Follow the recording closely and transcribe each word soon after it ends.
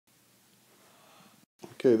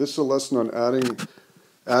Okay, this is a lesson on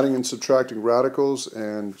adding and subtracting radicals,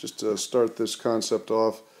 and just to start this concept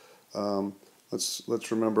off,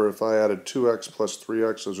 let's remember if I added 2x plus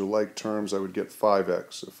 3x, those are like terms, I would get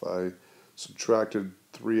 5x. If I subtracted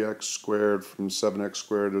 3x squared from 7x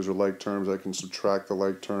squared, those are like terms, I can subtract the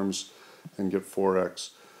like terms and get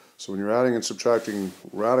 4x. So when you're adding and subtracting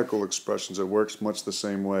radical expressions, it works much the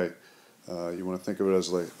same way. You want to think of it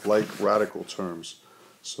as like radical terms.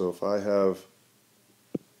 So if I have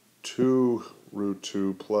 2 root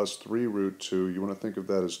 2 plus 3 root 2, you want to think of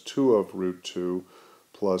that as 2 of root 2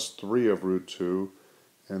 plus 3 of root 2,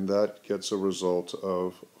 and that gets a result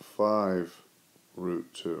of 5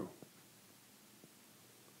 root 2.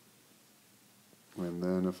 And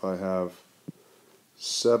then if I have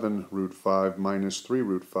 7 root 5 minus 3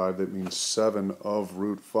 root 5, that means 7 of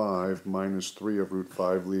root 5 minus 3 of root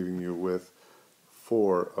 5, leaving you with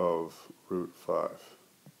 4 of root 5.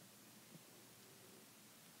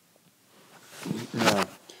 Now,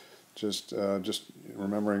 just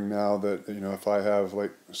remembering now that, if I have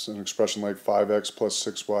like an expression like 5x plus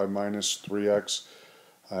 6y minus 3x,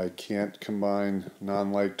 I can't combine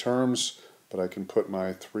non-like terms, but I can put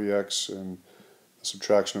my 3x and the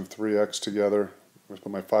subtraction of 3x together. I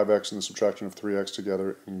put my 5x and the subtraction of 3x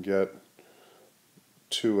together and get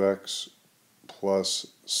 2x plus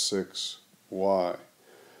 6y.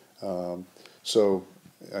 So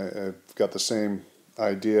I've got the same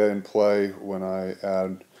idea in play when I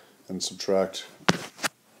add and subtract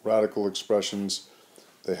radical expressions.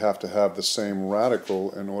 They have to have the same radical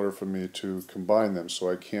in order for me to combine them. So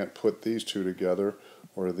I can't put these two together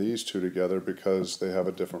or these two together because they have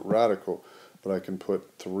a different radical. But I can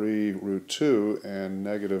put 3 root 2 and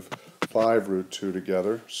negative 5 root 2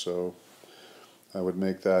 together. So I would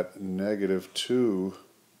make that negative 2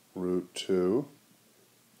 root 2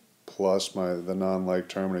 plus the non-like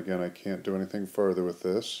term, and again I can't do anything further with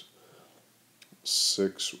this,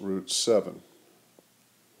 6 root 7.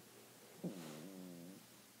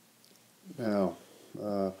 Now,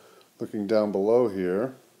 looking down below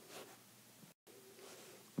here,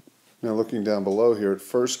 at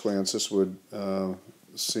first glance this would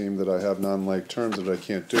seem that I have non-like terms, that I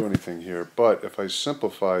can't do anything here, but if I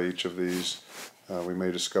simplify each of these, we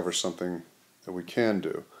may discover something that we can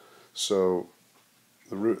do. So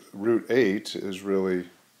the root 8 is really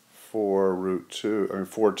 4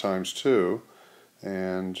 times 2,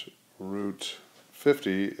 and root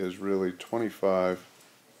 50 is really 25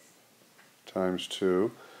 times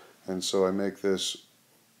 2, and so I make this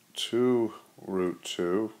 2 root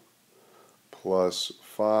 2 plus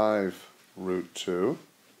 5 root 2,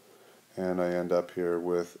 and I end up here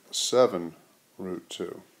with 7 root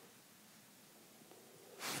 2.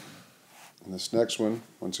 And this next one,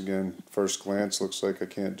 once again, first glance looks like I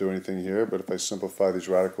can't do anything here, but if I simplify these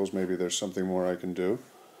radicals, maybe there's something more I can do.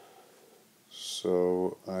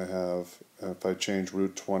 So I have, if I change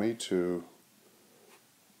root 20 to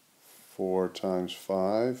 4 times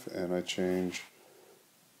 5, and I change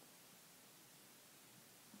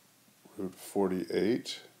root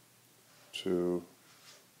 48 to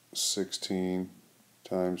 16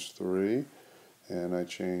 times 3, and I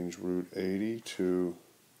change root 80 to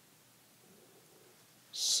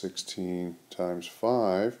 16 times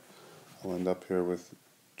 5, I'll end up here with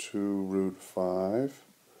 2 root 5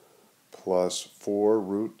 plus 4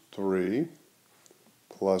 root 3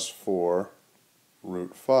 plus 4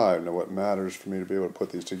 root 5. Now what matters for me to be able to put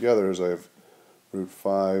these together is I have root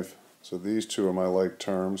 5, so these two are my like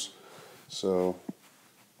terms, so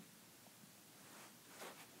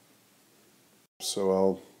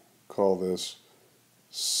I'll call this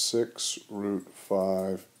 6 root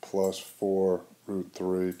 5 plus 4 root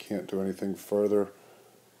 3. Can't do anything further,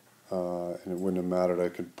 and it wouldn't have mattered. I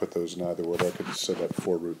could put those in either order. I could set that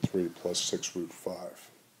 4 root 3 plus 6 root 5.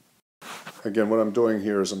 Again, what I'm doing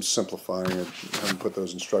here is I'm simplifying it. I haven't put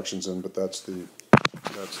those instructions in, but that's the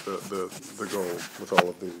goal with all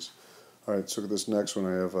of these. All right, so this next one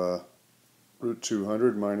I have root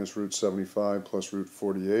 200 minus root 75 plus root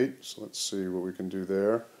 48. So let's see what we can do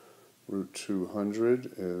there. Root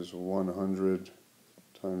 200 is 100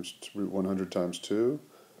 times root 100 times 2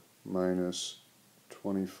 minus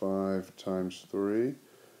 25 times 3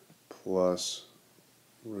 plus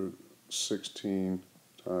root 16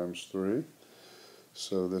 times 3.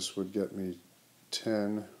 So this would get me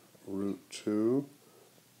 10 root 2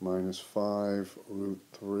 minus 5 root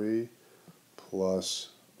 3 plus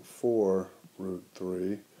 4 root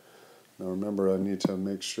 3. Now remember, I need to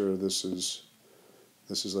make sure this is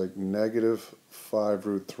like negative 5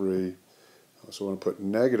 root 3. So I want to put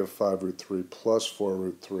negative 5 root 3 plus 4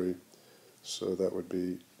 root 3. So that would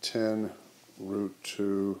be 10 root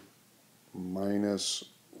 2 minus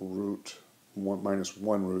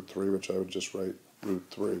 1 root 3, which I would just write root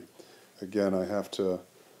 3. Again, I have to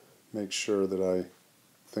make sure that I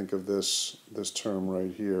think of this term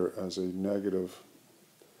right here as a negative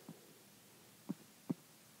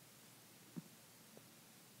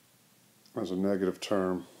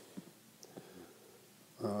term,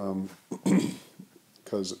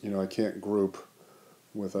 because I can't group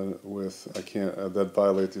I can't that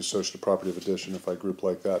violate the associative property of addition if I group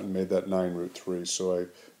like that and made that 9 root 3. So I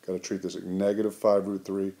got to treat this as negative 5 root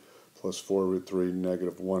 3 plus 4 root 3,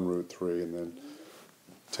 negative 1 root 3, and then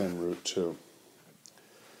 10 root 2.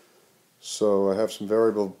 So I have some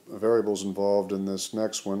variables involved in this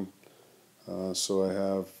next one. So I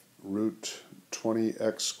have root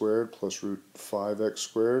 20x squared plus root 5x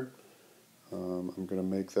squared. I'm going to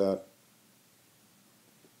make that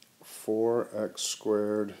 4x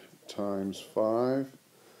squared times 5,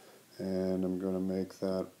 and I'm going to make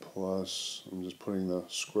that plus, I'm just putting the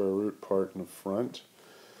square root part in the front,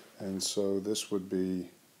 and so this would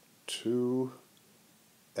be 2x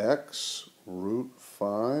root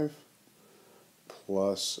 5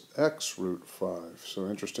 plus x root 5. So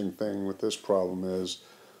interesting thing with this problem is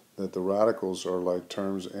that the radicals are like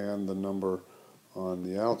terms and the number on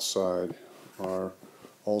the outside are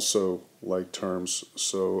also like terms,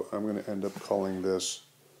 so I'm going to end up calling this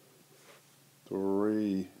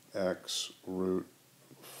 3x root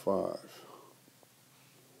 5.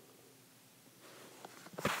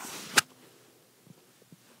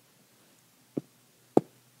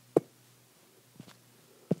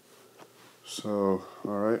 So,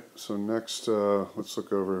 alright, so next, let's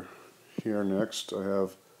look over here next. I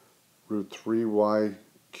have root 3y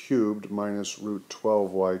cubed minus root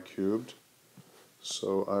 12y cubed.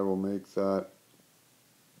 So I will make that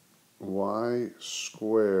y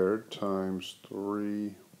squared times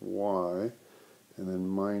 3y, and then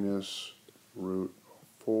minus root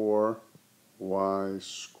 4y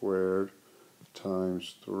squared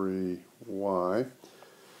times 3y.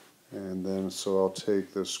 And then so I'll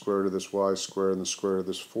take the square root of this y squared and the square root of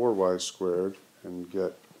this 4y squared and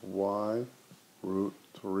get y root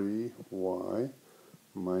 3y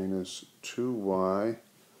minus 2y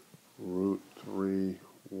root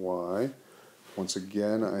 3y. Once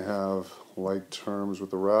again, I have like terms with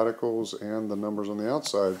the radicals and the numbers on the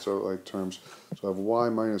outside, so like terms. So I have y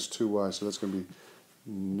minus 2y, so that's going to be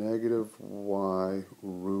negative y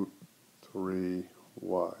root 3y.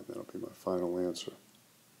 That'll be my final answer.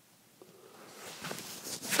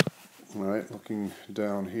 All right, looking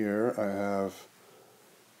down here, I have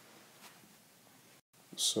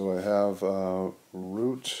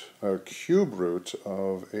cube root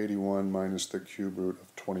of 81 minus the cube root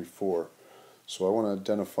of 24. So I want to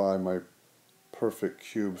identify my perfect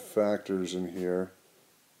cube factors in here.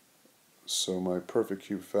 So my perfect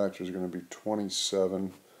cube factor is going to be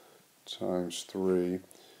 27 times 3.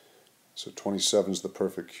 So 27 is the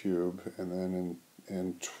perfect cube, and then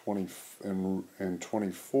in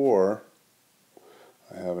 24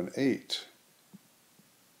 I have an 8.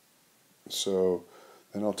 So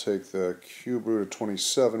then I'll take the cube root of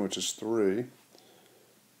 27, which is 3, and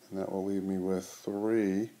that will leave me with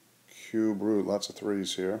 3 cube root, lots of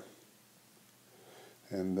 3's here,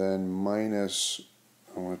 and then minus,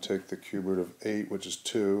 I want to take the cube root of 8, which is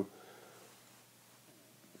 2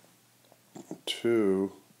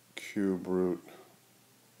 cube root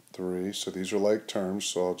 3. So these are like terms,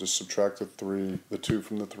 so I'll just subtract the 2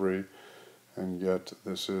 from the 3, and get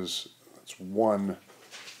that's 1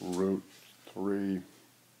 root 3,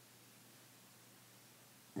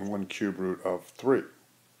 1 cube root of 3.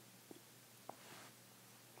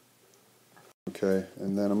 Okay,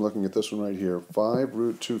 and then I'm looking at this one right here, 5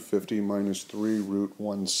 root 250 minus 3 root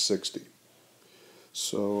 160.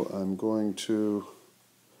 So I'm going to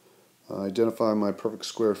identify my perfect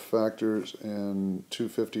square factors in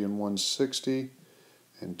 250 and 160.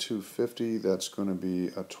 And 250, that's going to be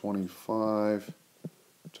a 25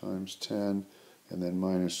 times 10, and then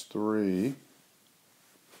minus 3.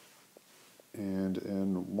 And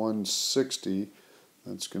in 160,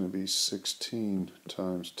 that's going to be 16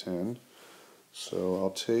 times 10. So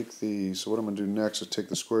I'll take so what I'm going to do next is take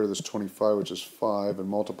the square root of this 25, which is 5, and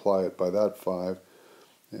multiply it by that 5,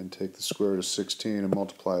 and take the square root of 16 and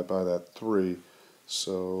multiply it by that 3.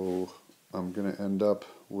 So I'm going to end up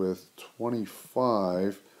with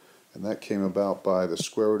 25, and that came about by the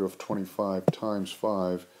square root of 25 times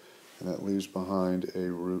 5, and that leaves behind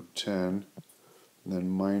a root 10, and then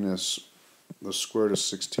minus the square root of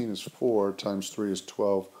 16 is 4, times 3 is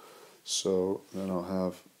 12, so then I'll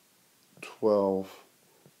have 12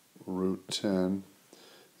 root 10,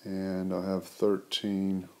 and I'll have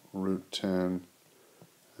 13 root 10,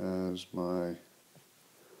 as my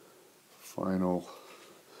final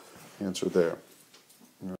answer there.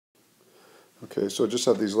 Okay, so I just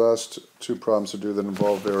have these last two problems to do that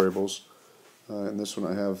involve variables. In this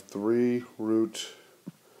one I have 3 root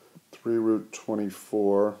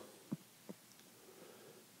 24.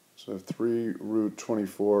 So I have 3 root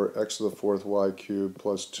 24 x to the 4th y cubed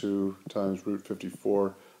plus 2 times root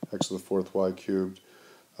 54 x to the 4th y cubed.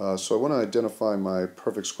 So I want to identify my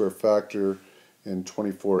perfect square factor in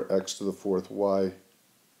 24x to the 4th y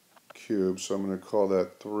cubed. So I'm going to call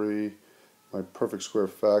that 3. My perfect square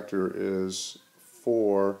factor is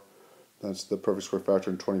 4. That's the perfect square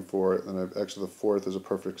factor in 24. Then I have x to the 4th as a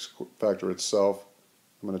perfect factor itself.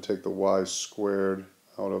 I'm going to take the y squared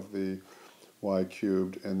out of the y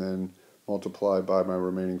cubed and then multiply by my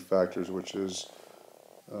remaining factors, which is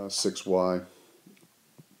 6y,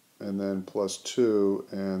 and then plus 2,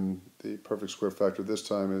 and the perfect square factor this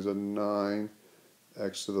time is a 9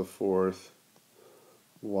 x to the 4th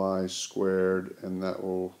y squared, and that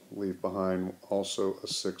will leave behind also a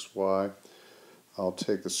 6y. I'll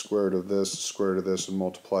take the square root of this, and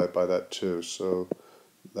multiply it by that 2. So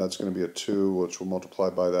that's going to be a 2, which will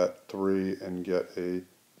multiply by that 3 and get a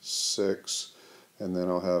 6. And then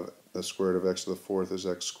I'll have the square root of x to the 4th is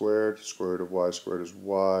x squared, square root of y squared is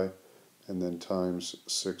y, and then times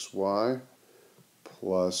 6y,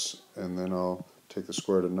 plus, and then I'll take the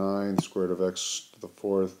square root of 9, the square root of x to the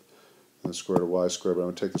 4th, and the square root of y squared. But I'm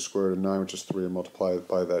going to take the square root of 9, which is 3, and multiply it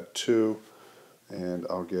by that 2, and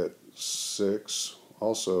I'll get 6,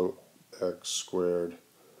 also x squared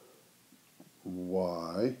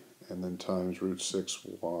y, and then times root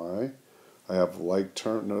 6y. I have like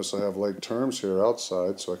terms. Notice I have like terms here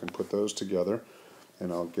outside, so I can put those together,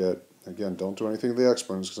 and I'll get, again, don't do anything with the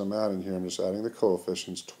exponents because I'm adding here. I'm just adding the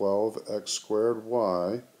coefficients. 12x squared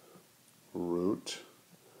y root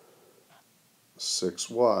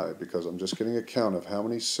 6y, because I'm just getting a count of how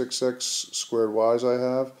many 6x squared y's I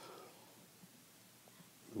have.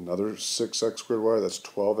 Another 6x squared y, that's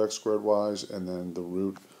 12x squared y's, and then the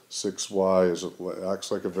root 6y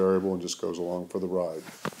acts like a variable and just goes along for the ride.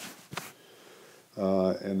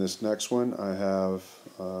 In this next one, I have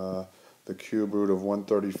the cube root of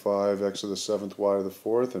 135 x to the 7th y to the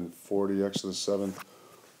 4th and 40 x to the 7th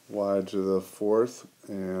y to the 4th.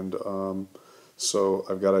 And so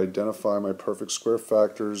I've got to identify my perfect square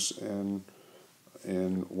factors in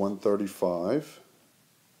 135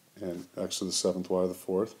 and x to the 7th y to the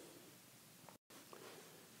 4th.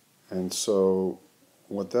 And so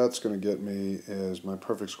what that's going to get me is my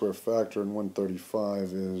perfect square factor in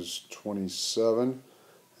 135 is 27,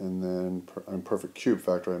 and then perfect cube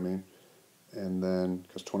factor, I mean, and then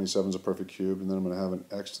because 27 is a perfect cube, and then I'm going to have an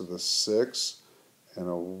x to the 6 and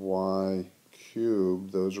a y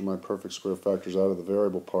cubed. Those are my perfect square factors out of the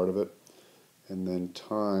variable part of it, and then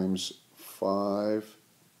times 5xy,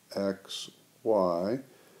 and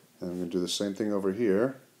I'm going to do the same thing over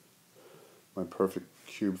here. My perfect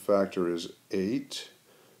cube factor is 8.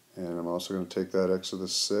 And I'm also going to take that x to the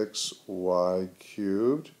 6 y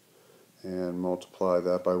cubed and multiply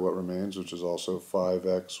that by what remains, which is also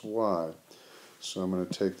 5xy. So I'm going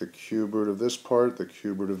to take the cube root of this part, the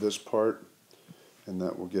cube root of this part, and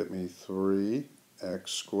that will get me 3x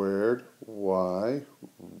squared y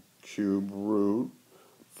cube root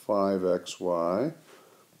 5xy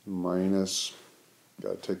minus,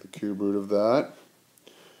 got to take the cube root of that,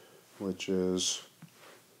 which is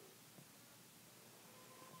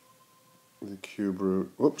the cube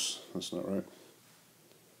root, whoops, that's not right.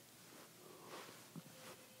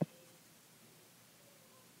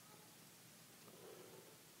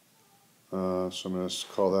 So I'm going to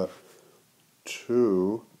call that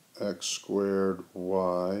 2x squared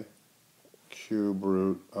y cube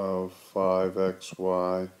root of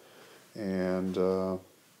 5xy, and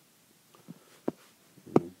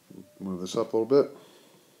move this up a little bit.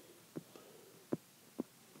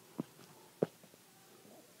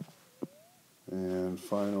 And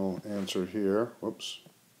final answer here, whoops.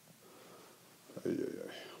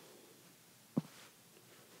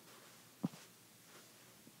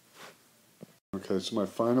 Okay, so my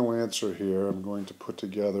final answer here, I'm going to put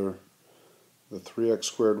together the 3x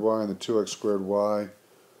squared y and the 2x squared y,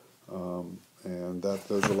 and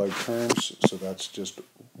those are like terms, so that's just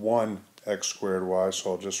 1x squared y,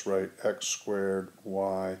 so I'll just write x squared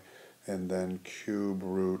y and then cube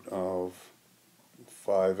root of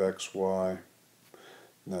 5xy.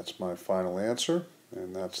 And that's my final answer,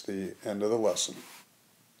 and that's the end of the lesson.